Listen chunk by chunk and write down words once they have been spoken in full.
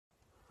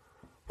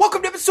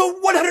Welcome to episode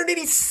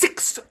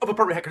 186 of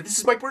Apartment Hacker. This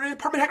is Mike Burnett.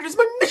 Apartment Hacker. It is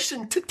my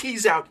mission to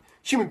tease out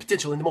human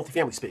potential in the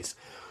multifamily space.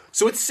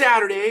 So it's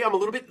Saturday. I'm a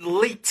little bit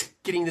late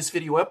getting this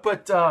video up,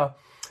 but I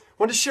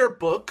wanted to share a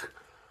book.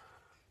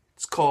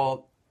 It's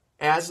called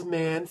As a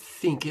Man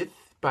Thinketh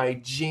by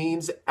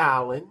James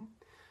Allen.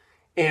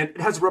 And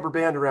it has a rubber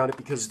band around it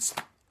because it's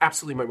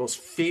absolutely my most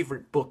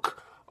favorite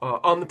book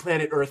on the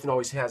planet Earth and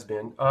always has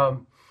been.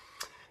 And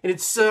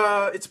it's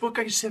a book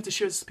I just have to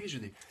share this page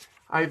with you.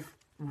 I've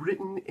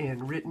written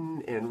and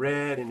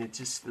read, and it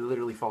just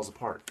literally falls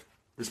apart.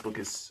 This book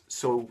is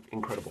so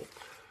incredible.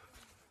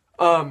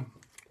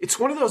 It's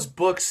one of those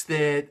books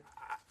that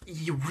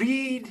you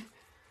read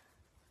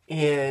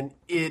and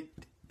it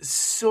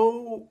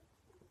so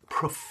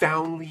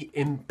profoundly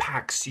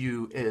impacts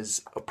you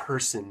as a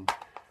person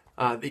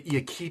that you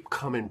keep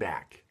coming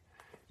back.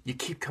 You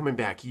keep coming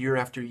back year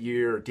after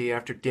year or day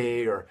after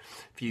day, or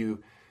if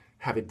you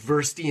have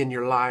adversity in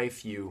your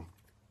life, you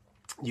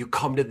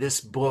come to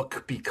this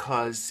book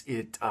because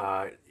it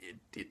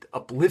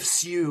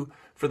uplifts you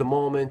for the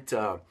moment.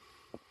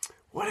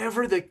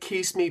 Whatever the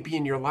case may be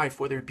in your life,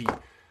 whether it be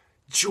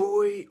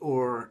joy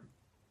or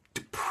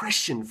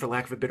depression, for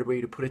lack of a better way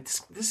to put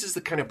it, this is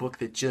the kind of book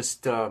that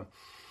just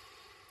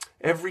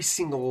every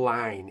single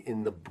line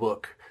in the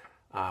book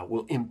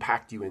will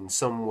impact you in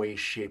some way,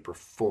 shape, or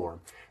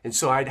form. And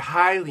so I'd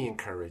highly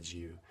encourage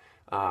you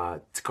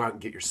to go out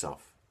and get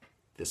yourself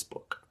this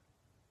book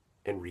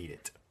and read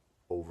it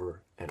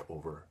over and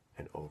over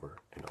and over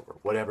and over,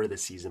 whatever the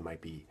season might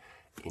be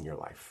in your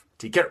life.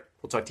 Take care.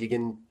 We'll talk to you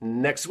again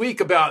next week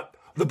about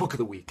the book of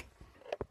the week.